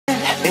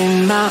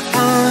In my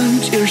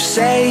arms, you're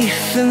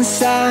safe and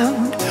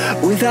sound,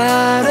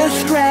 without a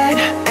threat.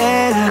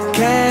 And I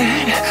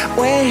can't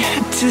wait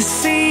to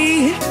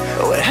see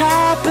what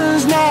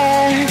happens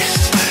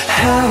next.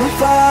 How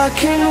far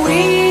can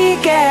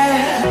we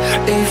get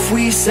if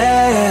we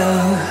sail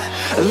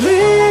a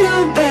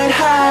little bit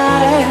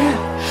high,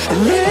 a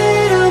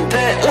little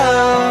bit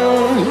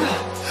low?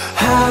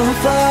 How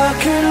far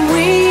can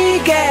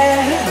we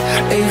get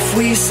if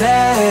we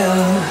sail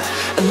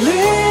a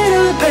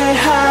little bit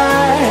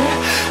high,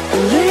 a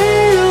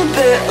little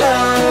bit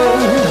low?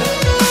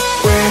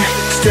 We're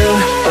still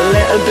a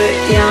little bit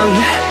young,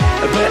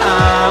 but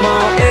I'm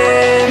all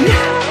in.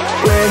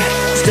 We're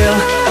still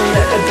a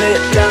little bit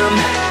dumb,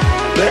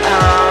 but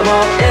I'm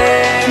all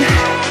in.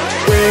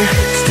 We're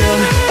still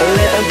a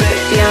little bit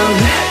young,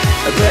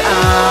 but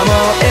I'm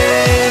all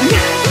in.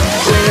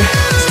 We're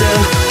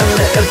still a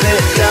little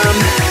bit dumb,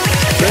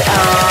 but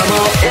I'm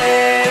all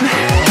in.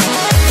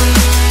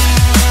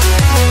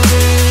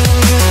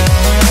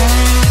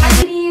 Hi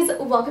ladies,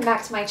 welcome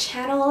back to my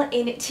channel.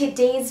 In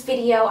today's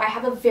video, I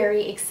have a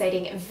very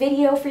exciting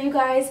video for you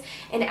guys,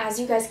 and as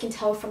you guys can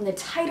tell from the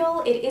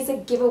title, it is a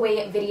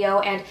giveaway video,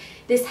 and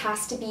this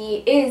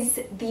is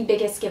the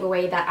biggest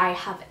giveaway that I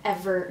have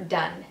ever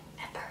done.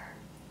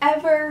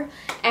 Ever.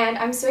 And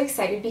I'm so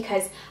excited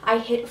because I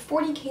hit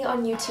 40K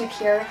on YouTube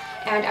here,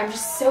 and I'm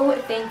just so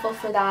thankful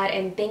for that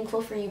and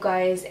thankful for you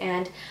guys,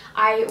 and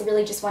I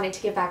really just wanted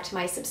to give back to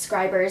my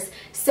subscribers.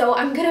 So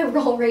I'm gonna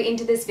roll right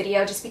into this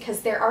video just because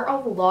there are a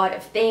lot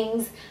of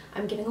things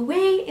I'm giving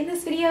away in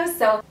this video.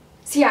 So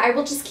yeah, I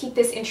will just keep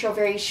this intro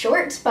very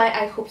short, but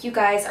I hope you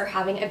guys are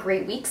having a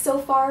great week so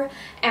far,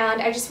 and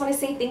I just want to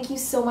say thank you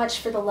so much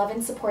for the love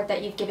and support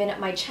that you've given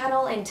my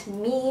channel and to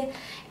me,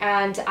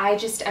 and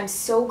I'm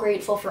so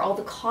grateful for all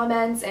the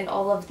comments and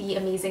all of the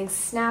amazing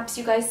snaps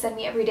you guys send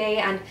me every day,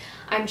 and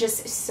I'm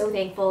just so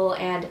thankful,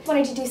 and I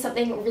wanted to do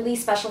something really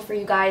special for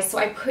you guys, so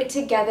I put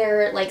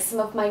together like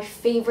some of my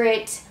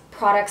favorite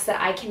products that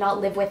I cannot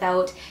live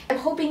without. I'm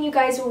hoping you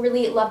guys will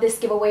really love this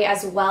giveaway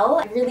as well.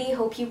 I really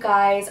hope you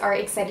guys are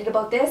excited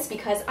about this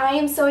because I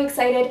am so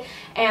excited,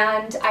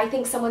 and I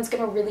think someone's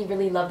gonna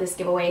really love this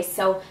giveaway.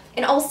 So,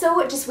 and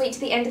also just wait to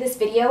the end of this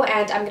video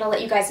and I'm gonna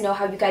let you guys know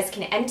how you guys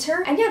can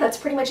enter. And yeah, that's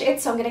pretty much it,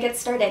 so I'm gonna get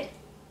started.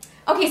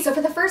 Okay, so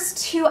for the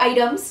first two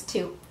items,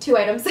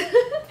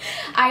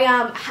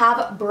 I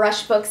have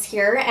brush books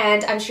here,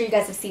 and I'm sure you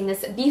guys have seen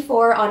this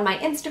before on my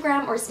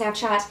Instagram or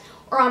Snapchat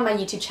or on my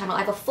YouTube channel. I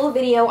have a full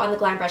video on the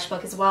Glam brush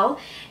book as well,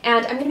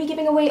 and I'm going to be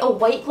giving away a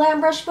white Glam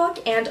brush book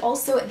and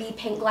also the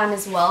pink Glam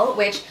as well,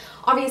 which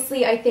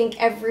obviously I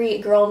think every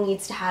girl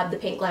needs to have the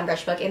pink Glam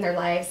brush book in their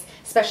lives,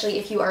 especially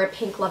if you are a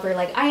pink lover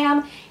like I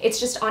am. It's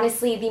just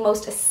honestly the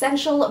most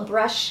essential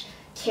brush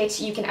kit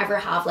you can ever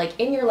have, like,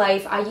 in your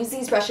life. I use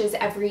these brushes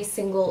every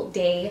single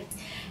day,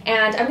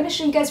 and I'm going to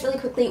show you guys really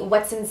quickly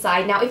what's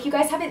inside. Now, if you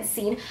guys haven't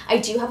seen, I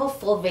do have a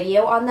full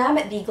video on them,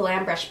 the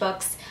Glam brush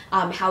books,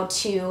 how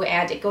to,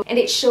 and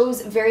it shows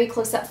very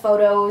close-up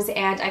photos,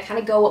 and I kind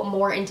of go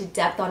more into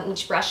depth on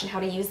each brush and how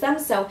to use them.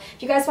 So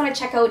if you guys want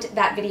to check out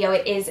that video,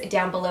 it is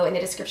down below in the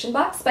description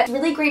box. But it's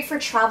really great for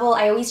travel.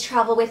 I always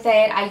travel with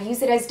it. I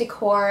use it as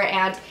decor,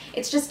 and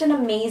it's just an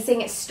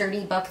amazing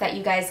sturdy book that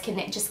you guys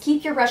can just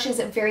keep your brushes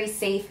very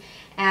safe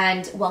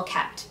and well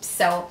kept.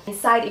 So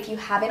inside, if you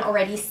haven't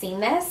already seen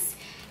this,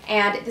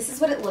 and this is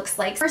what it looks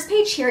like. First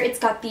page here, it's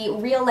got the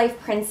real life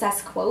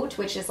princess quote,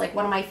 which is like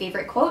one of my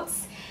favorite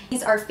quotes.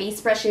 These are face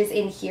brushes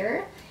in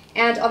here.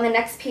 And on the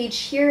next page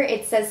here,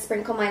 it says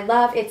Sprinkle My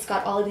Love. It's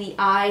got all of the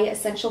eye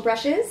essential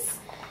brushes.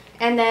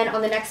 And then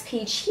on the next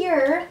page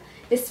here,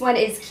 this one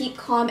is Keep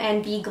Calm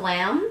and Be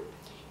Glam.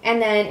 And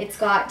then it's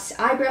got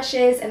eye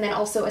brushes and then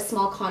also a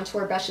small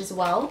contour brush as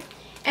well.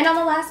 And on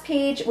the last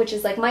page, which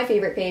is like my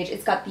favorite page,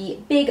 it's got the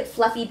big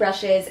fluffy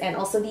brushes and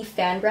also the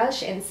fan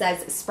brush, and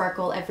says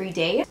Sparkle Every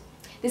Day.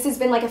 This has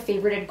been like a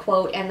favorited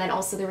quote, and then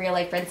also the real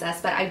life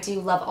princess, but I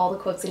do love all the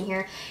quotes in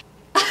here.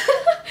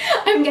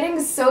 I'm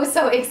getting so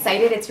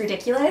excited, it's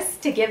ridiculous,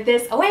 to give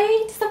this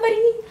away to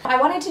somebody. I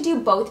wanted to do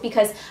both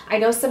because I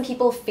know some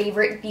people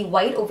favorite the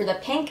white over the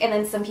pink, and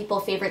then some people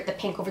favorite the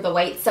pink over the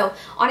white. So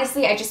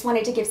honestly, I just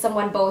wanted to give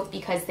someone both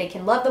because they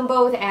can love them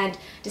both and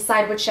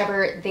decide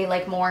whichever they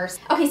like more.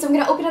 Okay, so I'm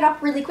gonna open it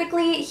up really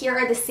quickly. Here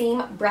are the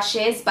same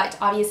brushes, but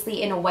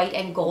obviously in a white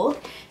and gold.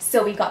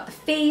 So we've got the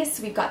face,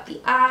 we've got the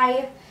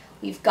eye,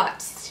 we've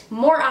got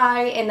more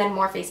eye, and then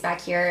more face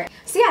back here.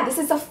 So yeah, this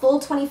is a full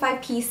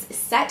 25-piece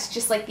set,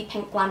 just like the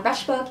pink Glam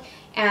brush book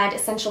and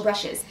essential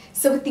brushes.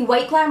 So with the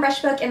white Glam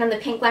brush book and then the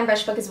pink Glam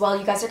brush book as well,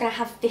 you guys are gonna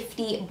have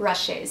 50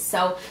 brushes.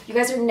 So you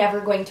guys are never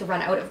going to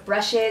run out of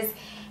brushes.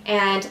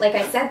 And like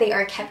I said, they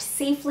are kept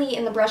safely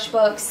in the brush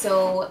book,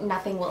 so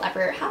nothing will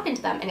ever happen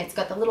to them. And it's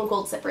got the little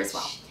gold zipper as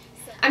well.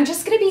 I'm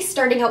just going to be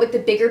starting out with the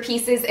bigger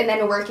pieces and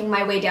then working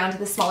my way down to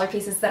the smaller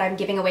pieces that I'm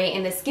giving away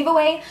in this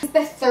giveaway. This is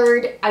the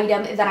third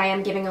item that I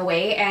am giving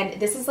away, and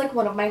this is like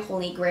one of my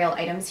holy grail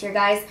items here,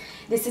 guys.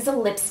 This is a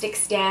lipstick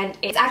stand.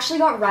 It's actually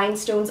got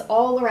rhinestones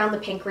all around the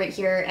pink right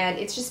here, and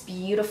it's just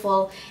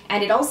beautiful.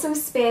 And it also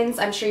spins.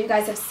 I'm sure you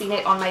guys have seen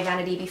it on my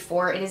vanity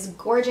before. It is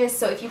gorgeous.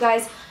 So if you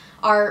guys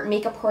are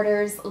makeup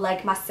hoarders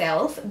like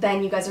myself,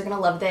 then you guys are gonna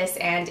love this.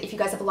 And if you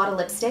guys have a lot of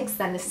lipsticks,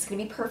 then this is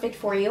gonna be perfect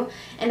for you.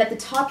 And at the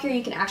top here,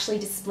 you can actually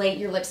display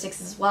your lipsticks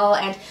as well.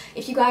 And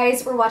if you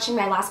guys were watching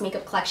my last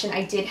makeup collection,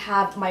 I did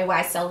have my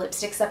YSL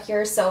lipsticks up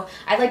here. So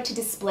I like to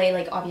display,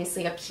 like,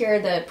 obviously up here,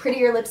 the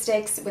prettier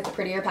lipsticks with the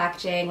prettier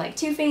packaging, like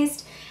Too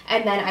Faced.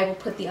 And then I will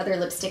put the other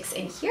lipsticks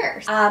in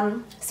here. So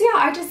yeah,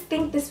 I just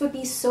think this would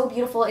be so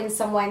beautiful in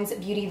someone's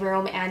beauty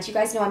room, and you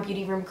guys know I'm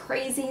beauty room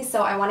crazy,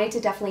 so I wanted to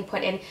definitely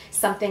put in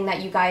something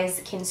that you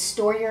guys can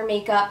store your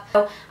makeup.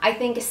 So I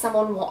think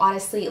someone will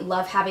honestly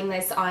love having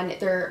this on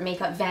their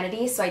makeup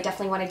vanity, so I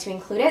definitely wanted to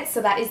include it.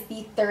 So that is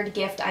the third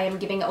gift I am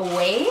giving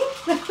away.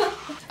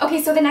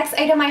 Okay, so the next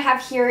item I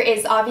have here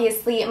is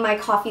obviously my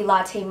coffee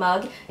latte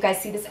mug. You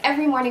guys see this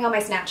every morning on my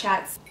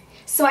Snapchats.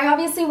 So I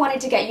obviously wanted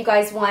to get you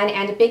guys one,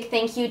 and a big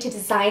thank you to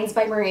Designs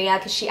by Maria,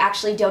 because she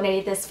actually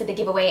donated this for the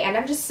giveaway, and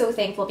I'm just so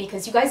thankful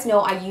because you guys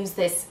know I use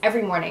this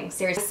every morning.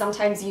 Seriously, I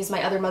sometimes use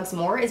my other mugs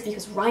more is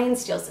because Ryan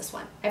steals this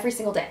one every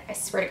single day. I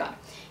swear to God.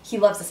 He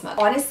loves this mug.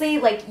 Honestly,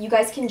 like, you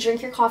guys can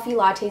drink your coffee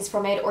lattes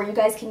from it, or you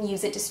guys can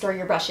use it to store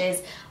your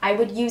brushes. I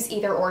would use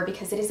either or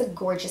because it is a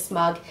gorgeous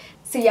mug.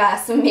 So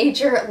yeah, some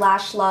major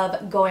lash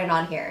love going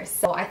on here.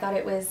 So I thought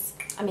it was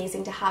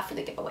amazing to have for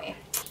the giveaway.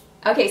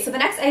 Okay, so the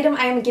next item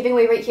I am giving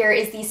away right here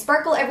is the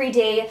Sparkle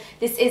Everyday.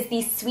 This is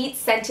the Sweet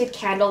Scented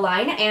Candle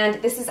line,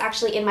 and this is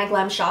actually in my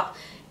Glam shop.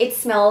 It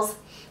smells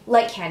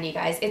like candy,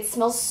 guys. It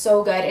smells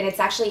so good, and it's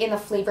actually in the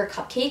flavor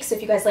cupcake, so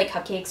if you guys like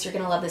cupcakes, you're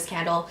gonna love this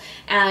candle.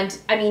 And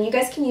I mean, you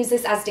guys can use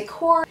this as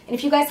decor, and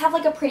if you guys have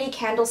like a pretty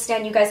candle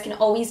stand, you guys can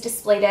always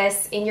display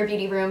this in your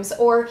beauty rooms,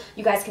 or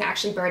you guys can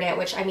actually burn it,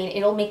 which, I mean,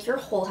 it'll make your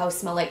whole house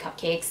smell like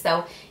cupcakes.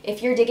 So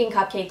if you're digging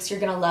cupcakes, you're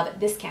gonna love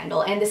this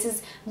candle. And this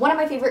is one of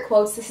my favorite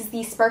quotes. This is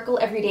the Sparkle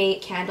Everyday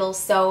candle,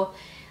 so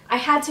I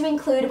had to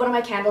include one of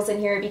my candles in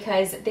here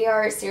because they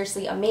are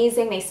seriously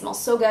amazing. They smell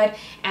so good,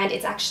 and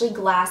it's actually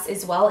glass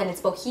as well, and it's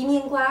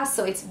bohemian glass,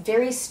 so it's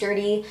very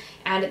sturdy,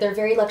 and they're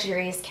very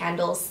luxurious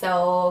candles.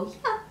 So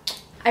yeah,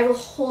 I will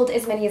hold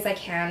as many as I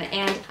can,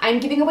 and I'm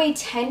giving away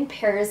 10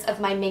 pairs of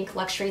my Mink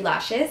Luxury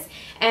lashes,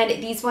 and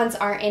these ones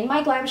are in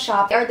my Glam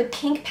shop. They are the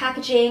pink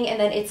packaging, and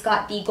then it's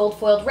got the gold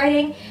foiled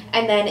writing,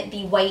 and then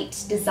the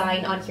white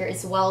design on here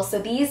as well. So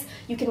these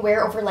you can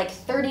wear over like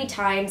 30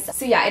 times.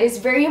 So yeah, it is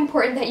very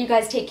important that you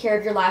guys take care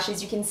of your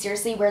lashes. You can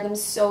seriously wear them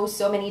so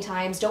many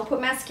times. Don't put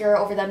mascara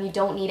over them. You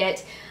don't need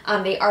it.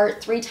 They are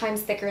 3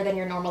 times thicker than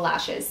your normal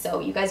lashes, so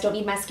you guys don't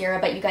need mascara,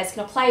 but you guys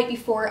can apply it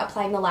before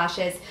applying the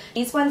lashes.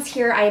 These ones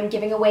here, I am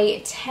giving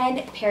away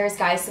 10 pairs,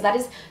 guys, so that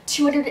is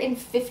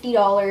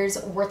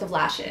 $250 worth of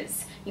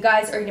lashes. You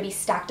guys are going to be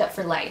stacked up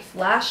for life.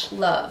 Lash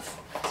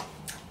love.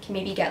 Can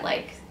maybe get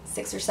like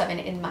 6 or 7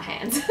 in my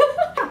hands.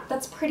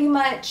 That's pretty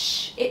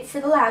much it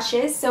for the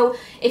lashes. So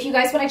if you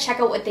guys want to check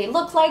out what they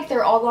look like,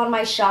 they're all on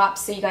my shop,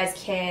 so you guys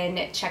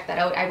can check that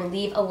out. I will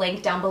leave a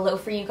link down below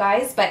for you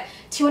guys, but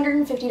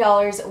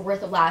 $250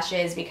 worth of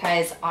lashes,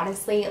 because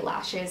honestly,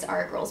 lashes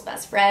are a girl's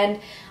best friend.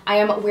 I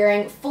am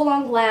wearing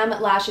full-on Glam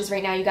lashes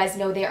right now. You guys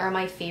know they are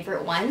my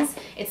favorite ones.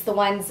 It's the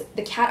ones,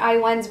 the cat eye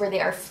ones, where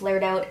they are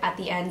flared out at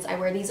the ends. I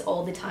wear these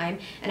all the time,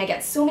 and I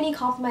get so many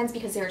compliments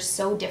because they're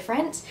so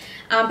different.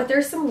 But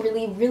there's some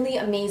really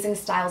amazing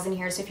styles in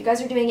here. So if you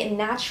guys are doing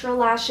natural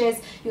lashes,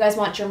 you guys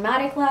want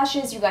dramatic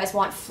lashes, you guys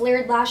want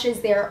flared lashes,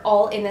 they're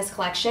all in this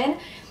collection.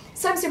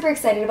 So I'm super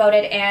excited about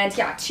it, and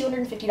yeah,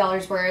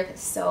 $250 worth,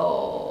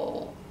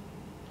 so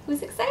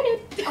who's excited?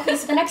 Okay,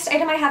 so the next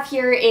item I have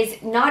here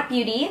is not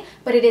beauty,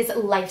 but it is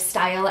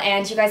lifestyle,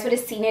 and you guys would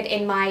have seen it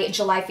in my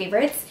July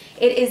favorites.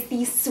 It is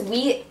the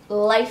Sweet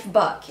Life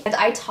book, and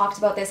I talked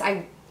about this,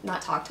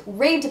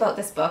 raved about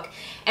this book,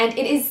 and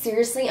it is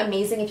seriously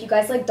amazing. If you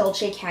guys like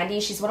Dolce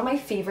Candy, she's one of my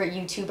favorite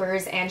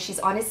YouTubers, and she's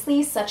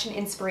honestly such an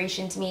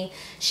inspiration to me.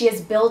 She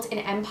has built an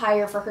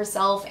empire for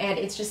herself, and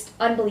it's just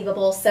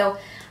unbelievable. So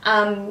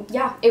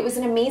yeah, it was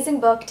an amazing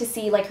book to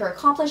see like her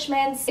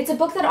accomplishments. It's a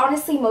book that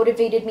honestly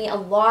motivated me a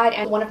lot,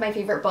 and one of my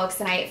favorite books,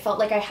 and I felt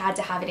like I had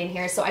to have it in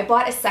here, so I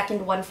bought a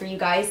second one for you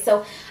guys.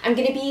 So I'm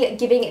gonna be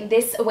giving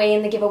this away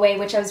in the giveaway,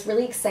 which I was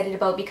really excited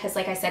about because,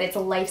 like I said, it's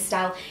a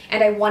lifestyle,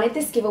 and I wanted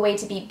this giveaway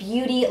to be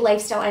beauty,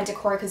 lifestyle, and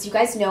decor, because you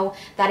guys know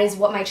that is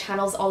what my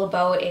channel is all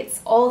about.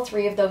 It's all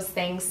 3 of those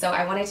things, so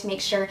I wanted to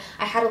make sure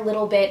I had a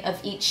little bit of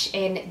each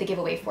in the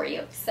giveaway for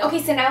you. So,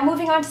 okay, so now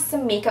moving on to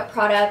some makeup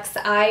products.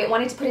 I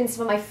wanted to put in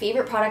some of my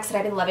favorite products that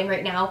I've been loving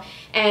right now,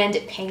 and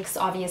pinks,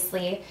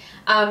 obviously.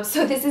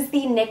 So this is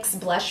the NYX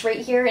blush right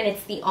here, and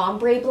it's the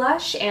Ombre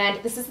Blush,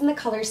 and this is in the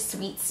color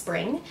Sweet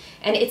Spring,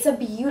 and it's a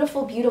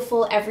beautiful,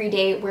 beautiful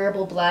everyday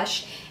wearable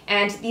blush.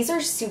 And these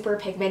are super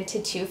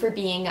pigmented too for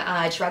being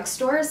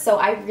drugstores, so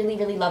I really,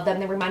 really love them.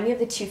 They remind me of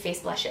the Too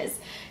Faced blushes.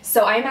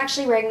 So I'm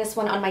actually wearing this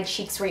one on my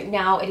cheeks right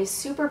now. It is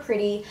super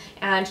pretty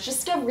and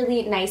just a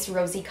really nice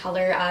rosy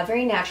color.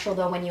 Very natural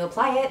though when you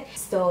apply it.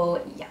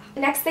 So yeah.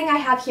 The next thing I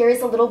have here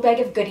is a little bag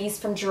of goodies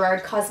from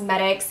Gerard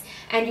Cosmetics.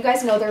 And you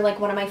guys know they're like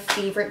one of my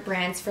favorite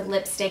brands for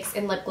lipsticks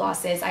and lip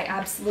glosses. I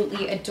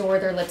absolutely adore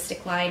their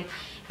lipstick line.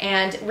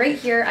 And right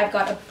here I've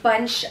got a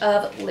bunch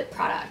of lip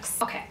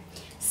products. Okay.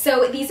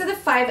 So these are the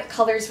 5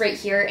 colors right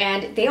here,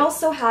 and they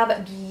also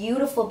have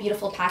beautiful,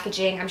 beautiful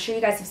packaging. I'm sure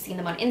you guys have seen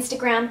them on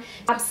Instagram.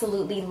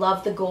 Absolutely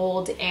love the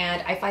gold,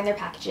 and I find their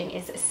packaging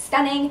is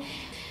stunning.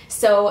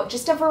 So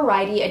just a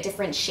variety of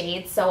different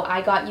shades. So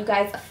I got you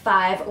guys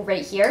 5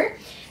 right here.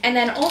 And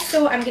then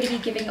also I'm going to be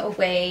giving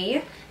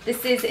away,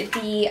 this is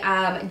the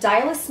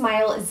Dial a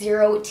Smile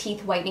Zero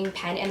Teeth Whitening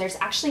Pen, and there's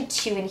actually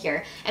 2 in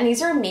here. And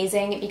these are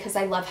amazing because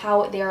I love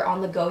how they are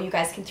on the go. You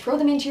guys can throw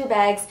them into your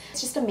bags.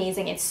 It's just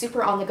amazing. It's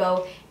super on the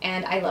go,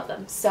 and I love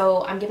them.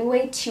 So I'm giving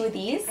away 2 of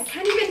these. I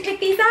can't even pick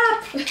these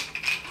up.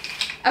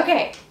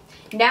 Okay.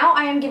 Now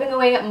I am giving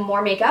away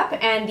more makeup,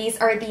 and these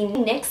are the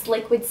NYX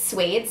Liquid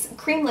Suedes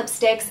cream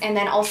lipsticks, and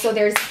then also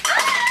there's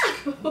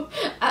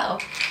uh-oh.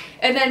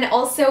 And then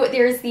also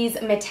there's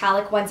these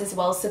metallic ones as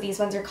well. So these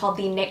ones are called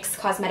the NYX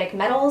Cosmetic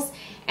Metals,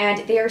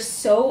 and they are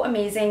so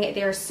amazing.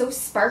 They are so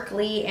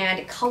sparkly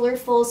and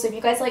colorful. So if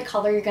you guys like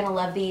color, you're gonna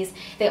love these.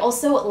 They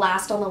also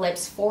last on the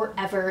lips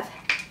forever.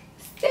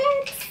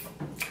 6,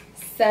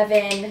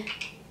 7,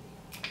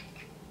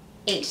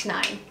 8,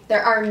 9.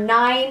 There are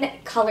 9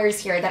 colors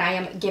here that I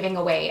am giving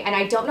away, and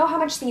I don't know how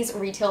much these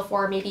retail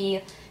for,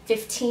 maybe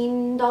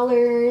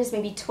 $15,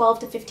 maybe $12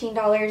 to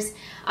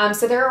 $15.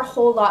 So there are a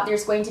whole lot.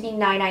 There's going to be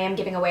 9 I am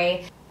giving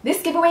away.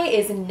 This giveaway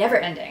is never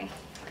ending.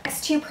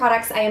 Next 2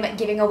 products I am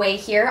giving away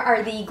here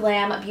are the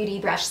Glam Beauty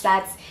brush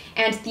sets,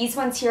 and these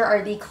ones here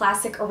are the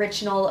classic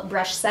original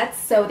brush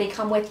sets. So they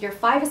come with your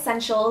 5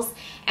 essentials,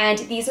 and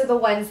these are the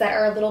ones that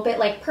are a little bit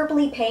like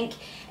purpley pink,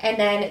 and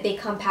then they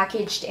come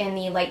packaged in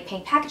the light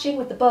pink packaging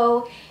with the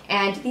bow.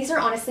 And these are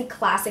honestly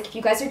classic if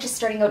you guys are just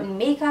starting out in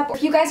makeup, or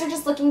if you guys are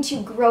just looking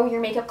to grow your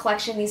makeup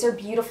collection. These are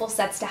beautiful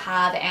sets to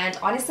have, and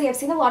honestly I've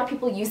seen a lot of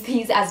people use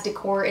these as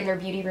decor in their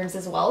beauty rooms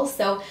as well.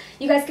 So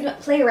you guys can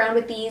play around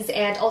with these,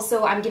 and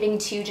also I'm giving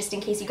 2 just in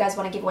case you guys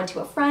want to give one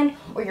to a friend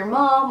or your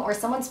mom or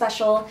someone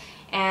special.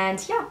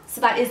 And yeah,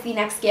 so that is the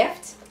next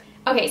gift.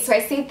 Okay, so I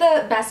saved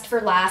the best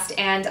for last,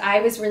 and I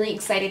was really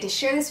excited to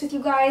share this with you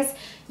guys.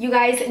 You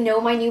guys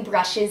know my new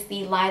brushes,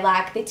 the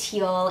lilac, the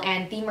teal,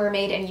 and the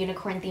mermaid and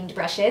unicorn themed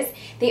brushes.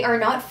 They are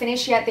not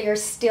finished yet. They are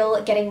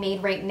still getting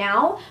made right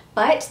now,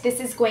 but this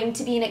is going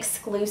to be an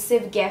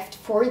exclusive gift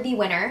for the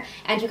winner,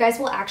 and you guys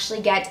will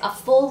actually get a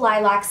full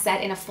lilac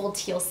set and a full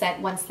teal set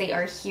once they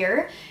are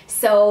here.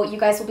 So you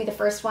guys will be the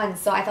first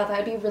ones. So I thought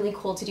that would be really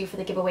cool to do for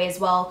the giveaway as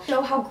well.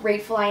 Show how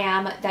grateful I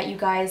am that you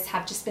guys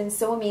have just been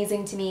so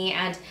amazing to me,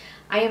 and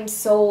I am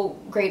so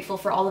grateful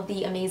for all of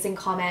the amazing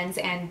comments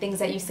and things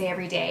that you say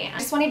every day. I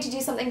just wanted to do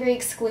something very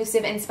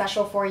exclusive and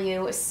special for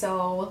you.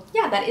 So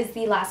yeah, that is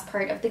the last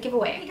part of the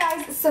giveaway. Hey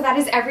guys, so that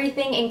is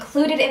everything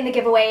included in the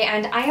giveaway,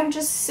 and I am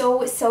just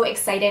so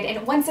excited.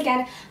 And once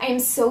again, I am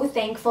so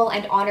thankful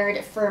and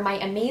honored for my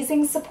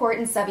amazing support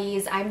and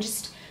subbies. I'm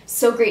just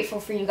so grateful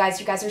for you guys.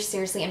 You guys are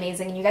seriously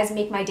amazing, and you guys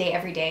make my day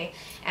every day.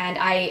 And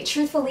I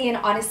truthfully and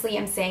honestly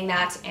am saying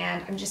that,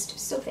 and I'm just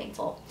so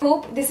thankful.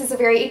 Hope this is a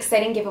very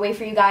exciting giveaway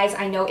for you guys.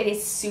 I know it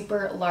is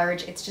super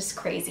large. It's just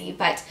crazy,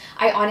 but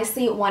I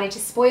honestly wanted to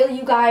spoil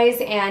you guys,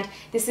 and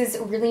this is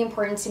really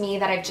important to me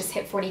that I've just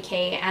hit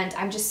 40K, and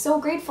I'm just so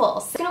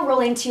grateful. So I'm gonna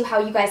roll into how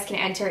you guys can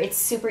enter. It's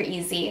super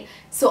easy.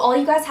 So all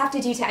you guys have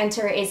to do to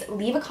enter is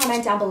leave a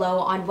comment down below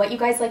on what you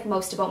guys like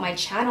most about my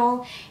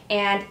channel,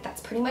 and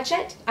that's pretty much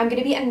it. I'm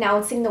gonna be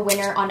announcing the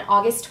winner on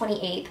August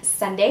 28th,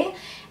 Sunday,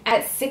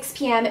 at 6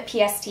 p.m.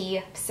 PST,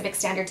 Pacific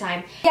Standard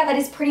Time. Yeah, that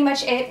is pretty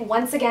much it.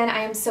 Once again, I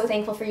am so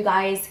thankful for you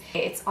guys.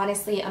 It's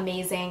honestly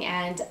amazing,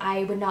 and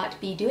I would not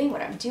be doing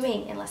what I'm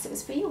doing unless it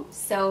was for you.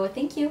 So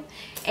thank you,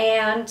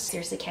 and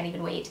seriously can't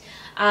even wait.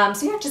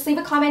 So yeah, just leave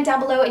a comment down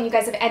below, and you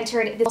guys have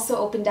entered. This also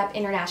opened up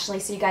internationally,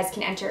 so you guys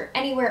can enter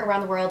anywhere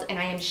around the world, and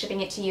I am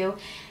shipping it to you.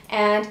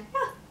 And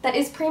yeah, that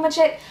is pretty much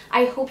it.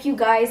 I hope you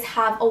guys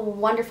have a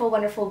wonderful,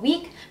 wonderful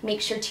week.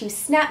 Make sure to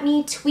snap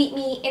me, tweet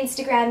me,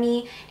 Instagram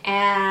me,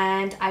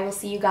 and I will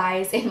see you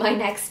guys in my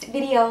next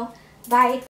video. Bye.